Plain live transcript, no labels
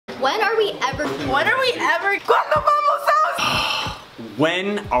When are we ever? When are we ever? ¿Cuándo vamos a?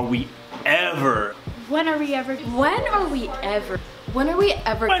 When are we ever? When are we ever? When are we ever? When are we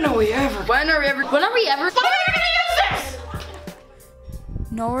ever? When are we ever? When are we ever? When are we ever? When are we gonna use this?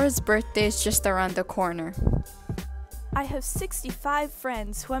 Nora's birthday is just around the corner. I have 65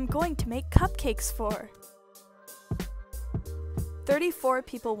 friends who I'm going to make cupcakes for. 34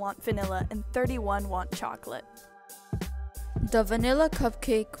 people want vanilla and 31 want chocolate. The vanilla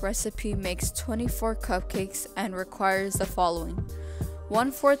cupcake recipe makes 24 cupcakes and requires the following: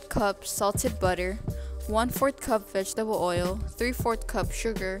 1/4 cup salted butter, 1/4 cup vegetable oil, 3/4 cup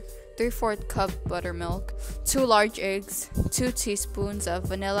sugar, 3/4 cup buttermilk, 2 large eggs, 2 teaspoons of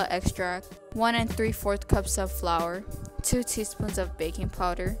vanilla extract, 1 3/4 cups of flour, 2 teaspoons of baking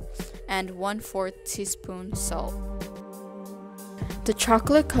powder, and 1/4 teaspoon salt. The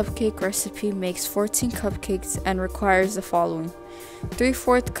chocolate cupcake recipe makes 14 cupcakes and requires the following: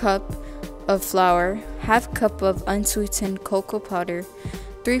 3/4 cup of flour, 1/2 cup of unsweetened cocoa powder,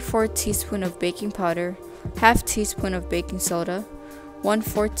 3/4 teaspoon of baking powder, 1/2 teaspoon of baking soda,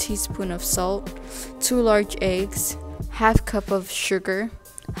 1/4 teaspoon of salt, 2 large eggs, 1/2 cup of sugar,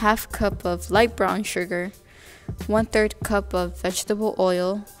 1/2 cup of light brown sugar, 1/3 cup of vegetable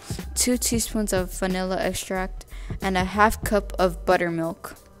oil, 2 teaspoons of vanilla extract, and a 1/2 cup of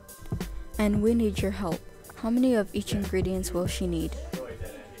buttermilk. And we need your help. How many of each ingredients will she need?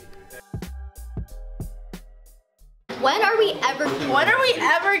 When are we ever? When are we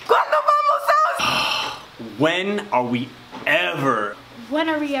ever? ¿Cuándo vamos a? When are we ever? When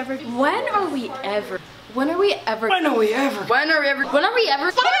are we ever? When are we ever? When are we ever? When are we ever? When are we ever? When are we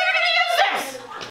ever?